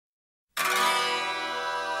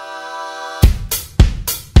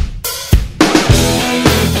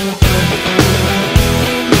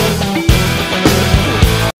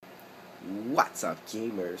What's up,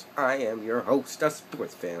 gamers? I am your host,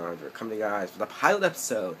 TheSportsfan1100, coming to you guys with a pilot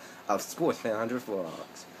episode of SportsFan1100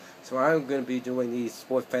 Vlogs. So I'm going to be doing these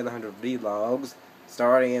SportsFan1100 vlogs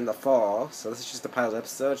starting in the fall. So this is just a pilot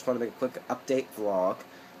episode. Just want to make a quick update vlog,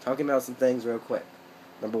 talking about some things real quick.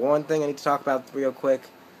 Number one thing I need to talk about real quick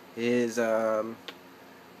is that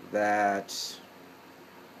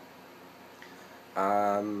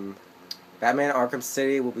Batman Arkham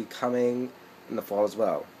City will be coming in the fall as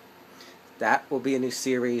well. That will be a new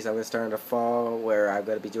series I'm going to start in the fall, where I'm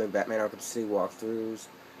going to be doing Batman Arkham City walkthroughs,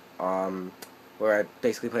 where I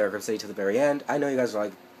basically play Arkham City to the very end. I know you guys are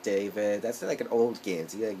like, David, that's like an old game.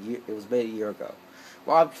 It was made a year ago.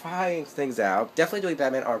 Well, I'm trying things out. Definitely doing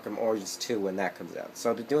Batman Arkham Origins 2 when that comes out. So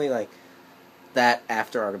I'll be doing like that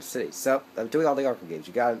after Arkham City. So I'm doing all the Arkham games.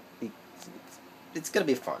 You gotta be. It's gonna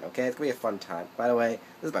be fun, okay? It's gonna be a fun time. By the way,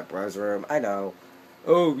 this is my brother's room. I know.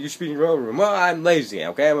 Oh, you should be in your own room. Well, I'm lazy,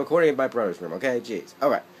 okay? I'm recording in my brother's room, okay? Jeez.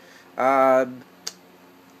 Alright.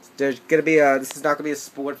 There's gonna be this is not gonna be a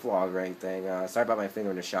sport vlog or anything. Sorry about my finger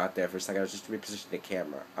in the shot there for a second. I was just repositioning the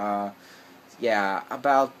camera. Yeah,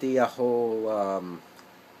 about the whole,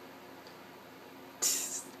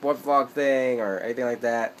 sport vlog thing or anything like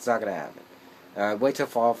that, it's not gonna happen. Wait till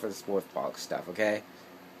fall for the sport vlog stuff, okay?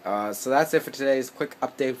 So that's it for today's quick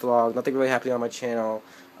update vlog. Nothing really happening on my channel.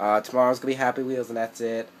 Tomorrow's gonna be Happy Wheels and that's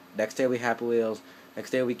it. Next day will be Happy Wheels. Next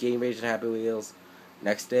day will be Game Rage and Happy Wheels.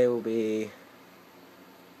 Next day will be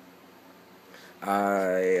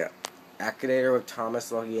Activator with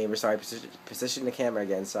Thomas Lucky Gamer. Sorry, position the camera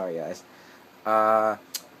again. Sorry guys. Yeah,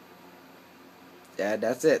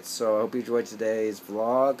 that's it. So I hope you enjoyed today's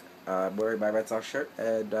vlog. I'm wearing my Red Sox shirt,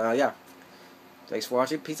 and yeah. Thanks for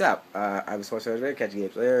watching. Peace out. I'm TheSportsfan1100. Catch you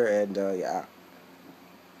guys later, and yeah.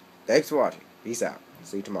 Thanks for watching. Peace out.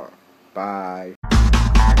 See you tomorrow. Bye.